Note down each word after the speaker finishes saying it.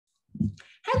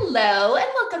Hello and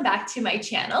welcome back to my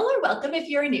channel, or welcome if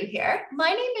you're new here.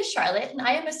 My name is Charlotte and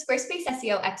I am a Squarespace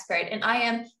SEO expert, and I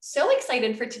am so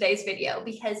excited for today's video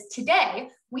because today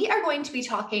we are going to be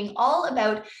talking all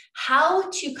about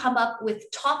how to come up with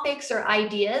topics or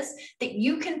ideas that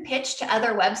you can pitch to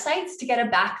other websites to get a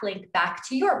backlink back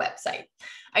to your website.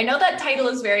 I know that title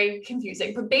is very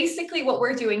confusing, but basically what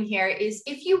we're doing here is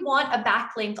if you want a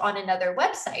backlink on another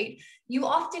website, you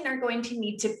often are going to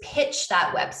need to pitch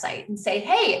that website and say,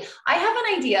 hey, I have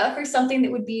an idea for something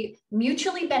that would be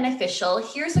mutually beneficial.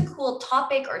 Here's a cool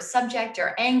topic or subject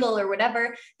or angle or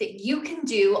whatever that you can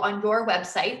do on your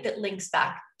website that links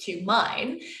back to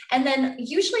mine. And then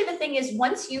usually the thing is,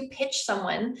 once you pitch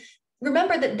someone,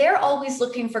 remember that they're always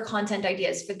looking for content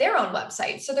ideas for their own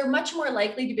website. So they're much more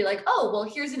likely to be like, oh,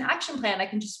 well, here's an action plan. I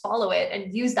can just follow it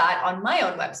and use that on my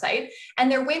own website.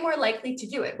 And they're way more likely to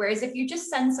do it. Whereas if you just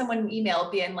send someone an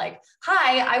email being like,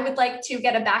 hi, I would like to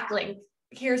get a backlink.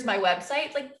 Here's my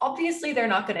website. Like, obviously they're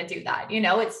not going to do that. You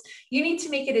need to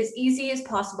make it as easy as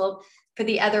possible for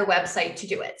the other website to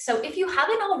do it. So if you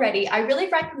haven't already, I really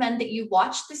recommend that you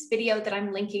watch this video that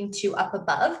I'm linking to up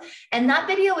above. And that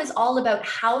video is all about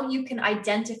how you can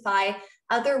identify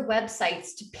other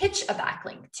websites to pitch a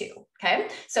backlink to, okay?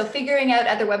 So figuring out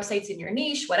other websites in your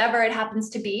niche, whatever it happens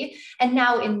to be. And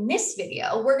now in this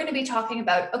video, we're gonna be talking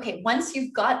about, okay, once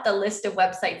you've got the list of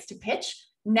websites to pitch,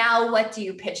 now what do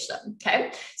you pitch them,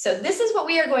 okay? So this is what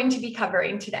we are going to be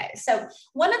covering today. So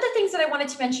one of the things that I wanted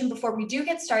to mention before we do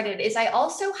get started is I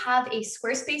also have a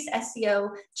Squarespace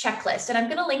SEO checklist, and I'm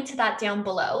gonna link to that down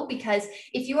below because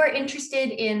if you are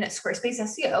interested in Squarespace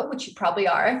SEO, which you probably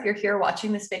are if you're here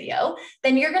watching this video,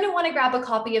 then you're gonna wanna grab a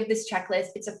copy of this checklist.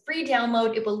 It's a free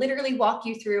download. It will literally walk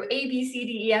you through A, B, C,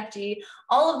 D, E, F, G,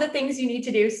 all of the things you need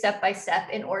to do step by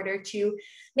step in order to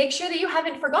make sure that you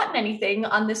haven't forgotten anything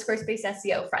on the Squarespace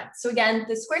SEO front. So again,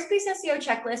 the Squarespace SEO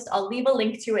checklist, I'll leave a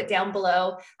link to it down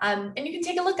below, and you can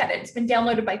take a look at it. It's been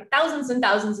downloaded by thousands and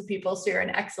thousands of people, so you're an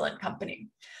excellent company.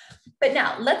 But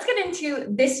now let's get into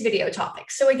this video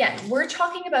topic. So again, we're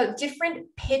talking about different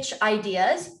pitch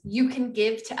ideas you can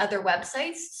give to other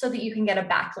websites so that you can get a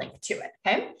backlink to it,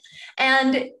 okay?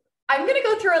 And I'm going to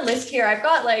go through a list here. I've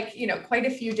got quite a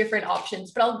few different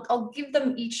options, but I'll give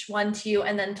them each one to you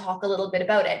and then talk a little bit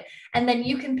about it. And then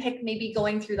you can pick maybe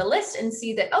going through the list and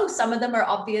see that, oh, some of them are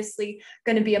obviously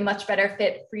going to be a much better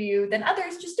fit for you than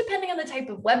others, just depending on the type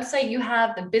of website you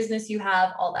have, the business you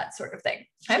have, all that sort of thing.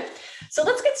 Okay. So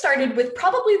let's get started with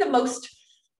probably the most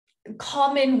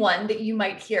common one that you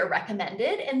might hear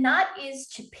recommended, and that is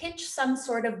to pitch some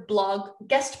sort of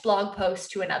guest blog post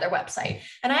to another website.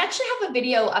 And I actually have a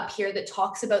video up here that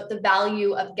talks about the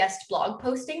value of guest blog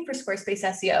posting for Squarespace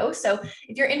SEO. So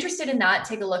if you're interested in that,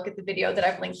 take a look at the video that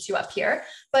I've linked to up here.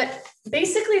 But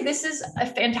basically, this is a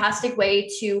fantastic way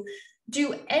to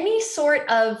do any sort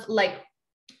of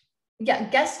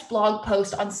guest blog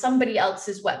post on somebody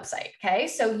else's website, okay?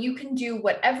 So you can do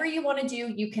whatever you want to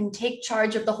do. You can take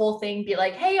charge of the whole thing, be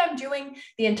like, hey, I'm doing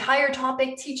the entire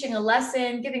topic, teaching a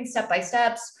lesson, giving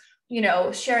step-by-steps,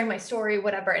 sharing my story,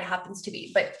 whatever it happens to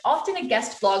be. But often a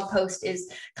guest blog post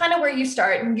is kind of where you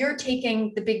start and you're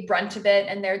taking the big brunt of it.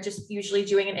 And they're just usually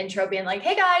doing an intro being like,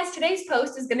 hey guys, today's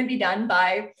post is going to be done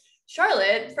by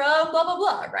Charlotte from blah, blah,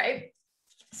 blah, right?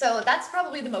 So that's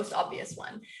probably the most obvious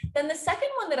one. Then the second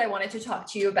one that I wanted to talk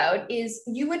to you about is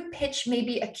you would pitch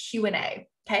maybe a Q&A.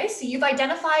 Okay, so you've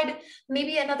identified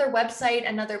maybe another website,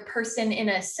 another person in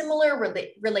a similar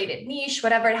related niche,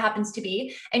 whatever it happens to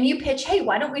be, and you pitch, hey,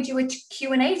 why don't we do a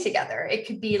Q&A together? It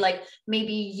could be like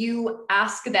maybe you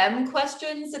ask them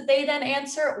questions that they then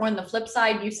answer, or on the flip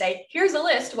side, you say, here's a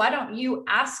list, why don't you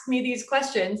ask me these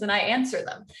questions and I answer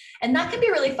them? And that can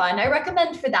be really fun. I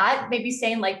recommend for that, maybe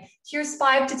saying like, here's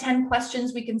 5 to 10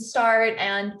 questions we can start.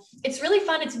 And it's really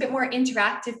fun. It's a bit more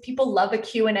interactive. People love a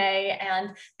Q&A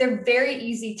and they're very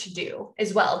easy to do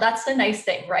as well. That's the nice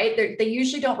thing, right? They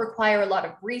usually don't require a lot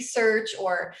of research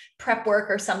or prep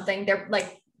work or something. They're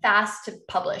like fast to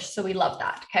publish. So we love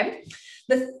that, okay?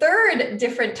 The third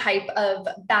different type of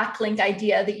backlink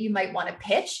idea that you might want to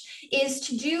pitch is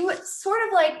to do sort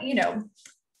of like,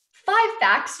 5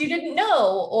 facts you didn't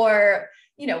know, or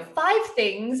 5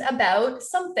 things about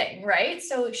something, right?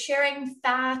 So sharing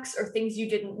facts or things you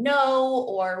didn't know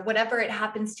or whatever it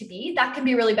happens to be, that can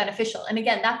be really beneficial. And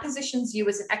again, that positions you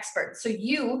as an expert. So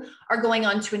you are going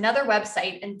on to another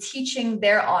website and teaching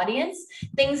their audience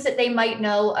things that they might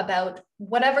know about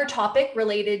whatever topic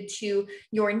related to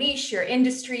your niche, your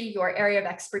industry, your area of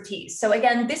expertise. So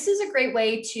again, this is a great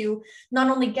way to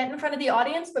not only get in front of the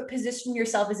audience, but position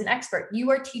yourself as an expert. You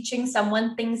are teaching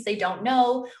someone things they don't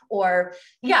know, or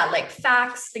like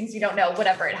facts, things you don't know,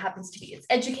 whatever it happens to be. It's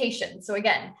education. So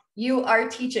again, you are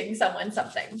teaching someone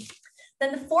something.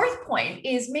 Then the fourth point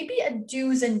is maybe a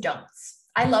do's and don'ts.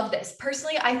 I love this.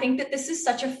 Personally, I think that this is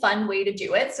such a fun way to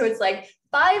do it. So it's like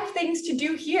 5 things to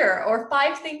do here, or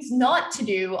 5 things not to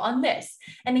do on this.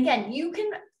 And again, you can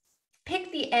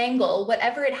pick the angle,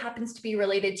 whatever it happens to be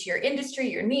related to your industry,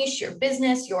 your niche, your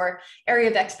business, your area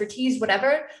of expertise,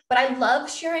 whatever. But I love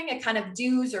sharing a kind of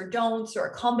do's or don'ts or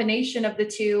a combination of the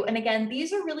two. And again,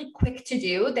 these are really quick to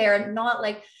do. They're not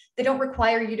like, they don't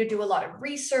require you to do a lot of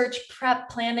research, prep,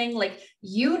 planning. Like,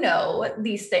 you know,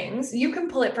 these things, you can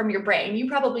pull it from your brain. You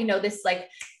probably know this, like,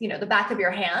 you know, the back of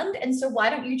your hand. And so why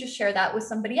don't you just share that with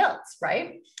somebody else,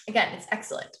 right? Again, it's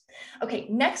excellent. Okay,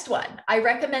 next one, I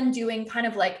recommend doing kind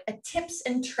of like a tips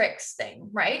and tricks thing,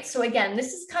 right? So again,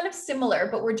 this is kind of similar,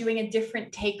 but we're doing a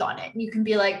different take on it. And you can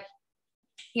be like,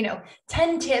 you know,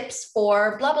 10 tips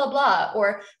for blah, blah, blah,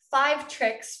 or 5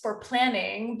 tricks for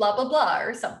planning, blah, blah, blah,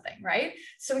 or something, right?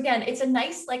 So again, it's a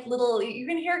nice, like little, you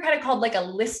can hear kind of called like a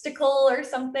listicle or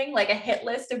something, like a hit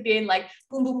list of being like,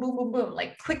 boom, boom, boom, boom, boom,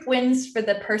 like quick wins for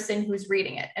the person who's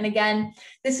reading it. And again,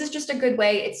 this is just a good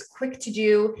way. It's quick to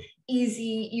do,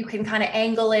 easy. You can kind of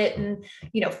angle it and,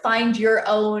 you know, find your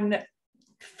own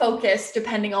focus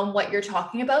depending on what you're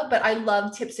talking about. But I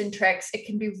love tips and tricks. It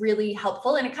can be really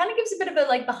helpful. And it kind of gives a bit of a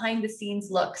like behind the scenes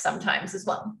look sometimes as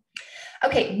well.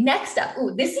 Okay, next up.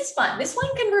 Ooh, this is fun. This one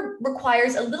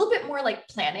requires a little bit more like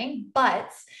planning,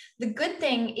 but the good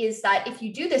thing is that if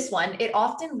you do this one, it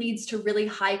often leads to really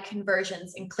high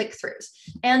conversions and click-throughs.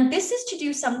 And this is to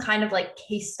do some kind of like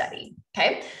case study,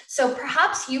 okay? So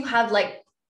perhaps you have like,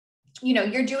 you know,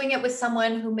 you're doing it with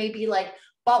someone who maybe like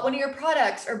bought one of your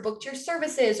products or booked your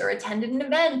services or attended an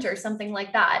event or something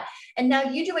like that. And now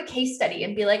you do a case study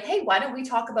and be like, hey, why don't we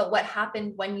talk about what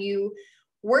happened when you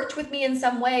worked with me in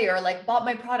some way, or like bought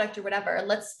my product or whatever.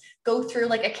 Let's go through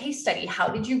like a case study. How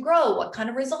did you grow? What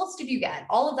kind of results did you get?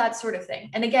 All of that sort of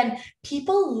thing. And again,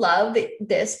 people love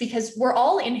this because we're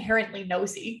all inherently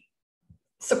nosy.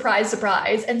 Surprise,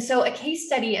 surprise. And so a case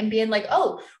study and being like,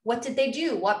 oh, what did they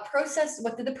do? What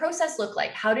did the process look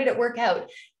like? How did it work out?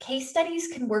 Case studies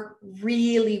can work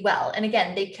really well. And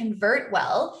again, they convert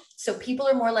well. So people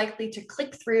are more likely to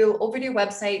click through over to your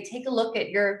website, take a look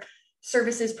at your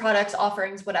services, products,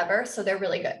 offerings, whatever. So they're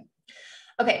really good.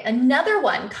 Okay, another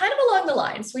one kind of along the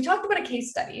lines. So we talked about a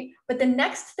case study, but the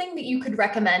next thing that you could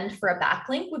recommend for a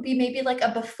backlink would be maybe like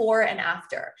a before and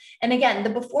after. And again,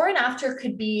 the before and after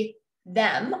could be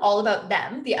them, all about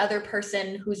them, the other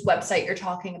person whose website you're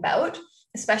talking about,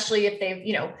 especially if they've,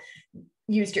 you know,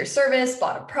 used your service,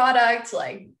 bought a product,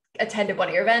 like attended one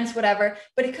of your events, whatever.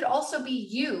 But it could also be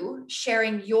you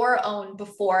sharing your own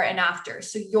before and after.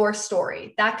 So your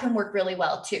story, that can work really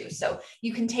well too. So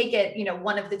you can take it, you know,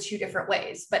 one of the 2 different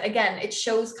ways. But again, it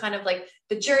shows kind of like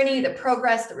the journey, the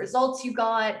progress, the results you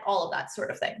got, all of that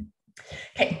sort of thing.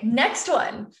 Okay, next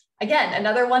one. Again,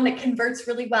 another one that converts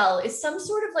really well is some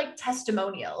sort of like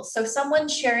testimonial. So someone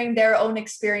sharing their own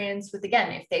experience with,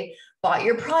 again, if they bought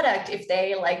your product, if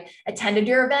they like attended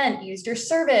your event, used your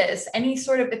service, any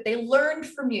sort of, if they learned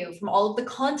from you, from all of the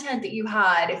content that you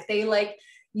had, if they like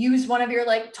use one of your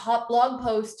like top blog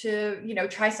posts to, you know,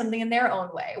 try something in their own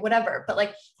way, whatever. But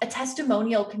like a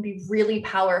testimonial can be really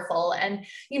powerful. And,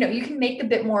 you know, you can make a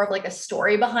bit more of like a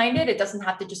story behind it. It doesn't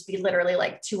have to just be literally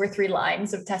like 2 or 3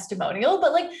 lines of testimonial,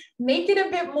 but like make it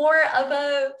a bit more of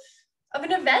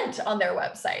an event on their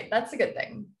website. That's a good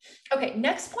thing. Okay,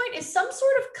 next point is some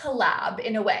sort of collab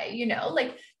in a way, you know,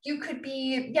 like you could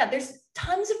be, there's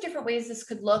tons of different ways this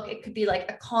could look. It could be like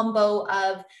a combo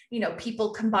of, you know,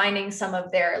 people combining some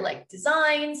of their like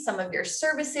designs, some of your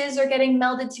services are getting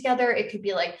melded together. It could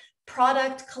be like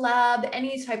product collab,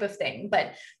 any type of thing.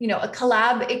 But, you know, a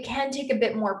collab, it can take a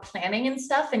bit more planning and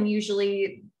stuff. And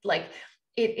usually like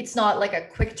it's not like a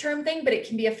quick term thing, but it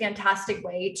can be a fantastic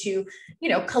way to, you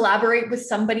know, collaborate with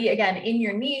somebody, again, in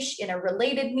your niche, in a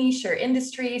related niche or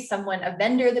industry, someone, a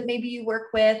vendor that maybe you work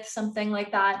with, something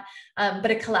like that.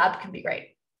 But a collab can be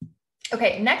great.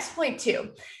 Okay, next point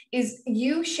 2 is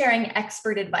you sharing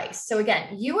expert advice. So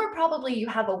again, you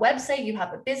have a website, you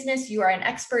have a business, you are an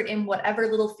expert in whatever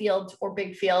little field or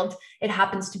big field it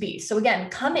happens to be. So again,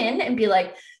 come in and be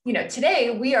like, you know,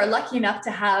 today we are lucky enough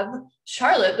to have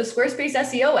Charlotte, the Squarespace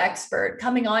SEO expert,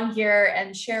 coming on here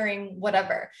and sharing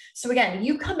whatever. So again,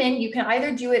 you come in, you can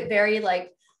either do it very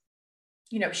like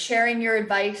sharing your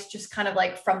advice just kind of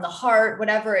like from the heart,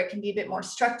 whatever. It can be a bit more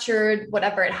structured,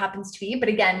 whatever it happens to be. But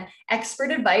again,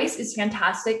 expert advice is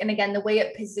fantastic. And again, the way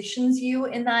it positions you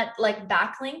in that like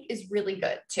backlink is really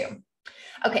good too.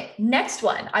 Okay, next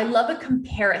one. I love a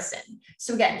comparison.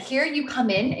 So again, here you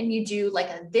come in and you do like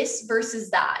a this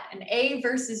versus that, an A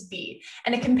versus B.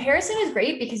 And a comparison is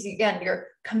great because again, you're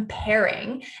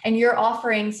comparing and you're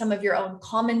offering some of your own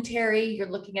commentary.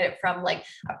 You're looking at it from like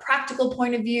a practical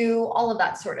point of view, all of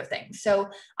that sort of thing. So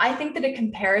I think that a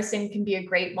comparison can be a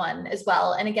great one as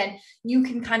well. And again, you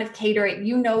can kind of cater it,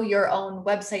 your own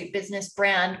website, business,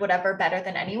 brand, whatever, better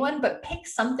than anyone, but pick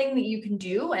something that you can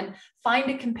do and find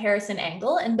a comparison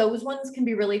angle. And those ones can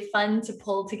be really fun to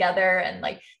pull together and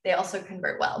like they also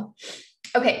convert well.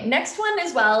 Okay, next one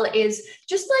as well is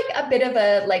just like a bit of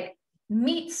a like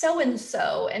meet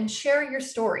so-and-so and share your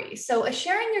story. So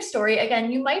sharing your story, again,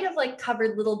 you might have like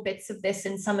covered little bits of this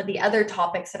in some of the other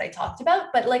topics that I talked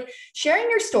about, but like sharing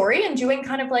your story and doing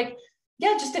kind of like,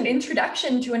 just an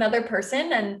introduction to another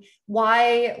person and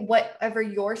why whatever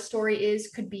your story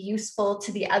is could be useful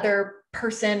to the other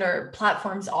person or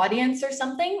platform's audience or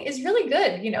something is really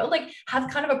good, like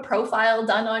have kind of a profile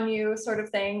done on you sort of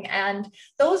thing. And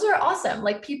those are awesome.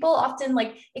 Like people often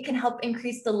like it can help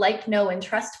increase the like, know, and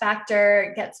trust factor.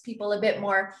 It gets people a bit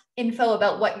more info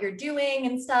about what you're doing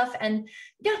and stuff. And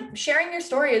sharing your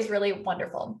story is really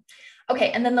wonderful.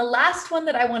 Okay, and then the last one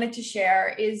that I wanted to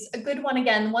share is a good one,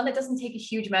 again, one that doesn't take a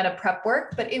huge amount of prep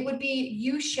work, but it would be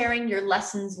you sharing your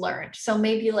lessons learned. So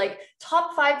maybe like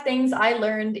top 5 things I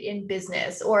learned in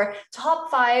business, or top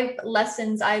 5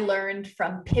 lessons I learned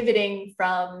from pivoting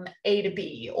from A to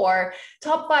B, or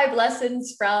top 5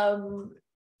 lessons from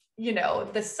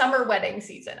the summer wedding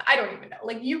season. I don't even know,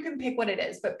 like you can pick what it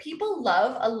is, but people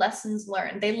love a lessons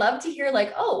learned. They love to hear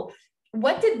like, oh,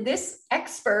 what did this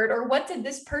expert or what did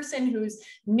this person who's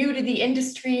new to the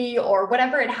industry or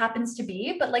whatever it happens to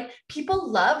be, but like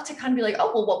people love to kind of be like,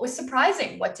 oh, well, what was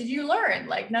surprising? What did you learn?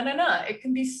 Like, no. It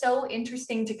can be so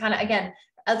interesting to kind of, again,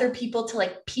 other people to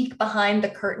like peek behind the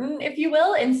curtain, if you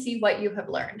will, and see what you have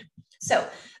learned. So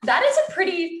that is a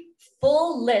pretty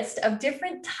full list of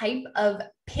different type of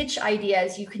pitch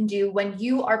ideas you can do when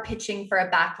you are pitching for a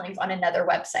backlink on another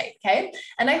website, okay?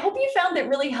 And I hope you found it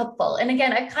really helpful. And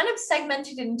again, I've kind of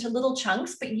segmented it into little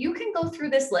chunks, but you can go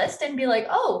through this list and be like,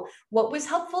 oh, what was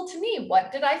helpful to me?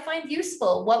 What did I find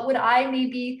useful? What would I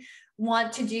maybe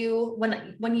want to do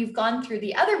when you've gone through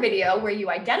the other video where you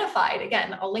identified,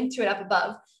 again, I'll link to it up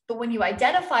above, but when you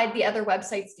identified the other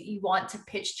websites that you want to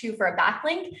pitch to for a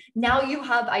backlink, now you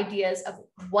have ideas of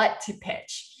what to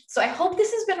pitch. So I hope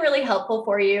this has been really helpful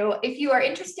for you. If you are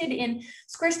interested in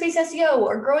Squarespace SEO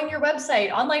or growing your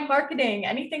website, online marketing,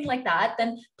 anything like that,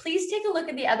 then please take a look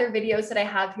at the other videos that I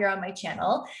have here on my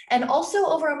channel. And also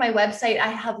over on my website, I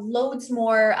have loads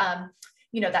more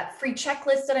that free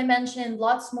checklist that I mentioned,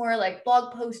 lots more like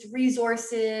blog post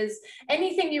resources,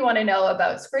 anything you want to know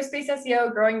about Squarespace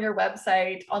SEO, growing your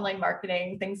website, online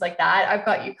marketing, things like that, I've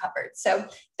got you covered. So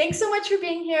thanks so much for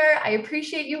being here. I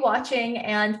appreciate you watching,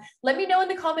 and let me know in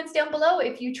the comments down below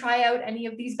if you try out any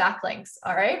of these backlinks.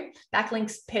 All right,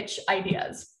 backlinks pitch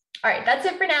ideas. All right, that's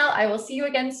it for now. I will see you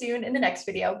again soon in the next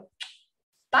video.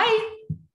 Bye.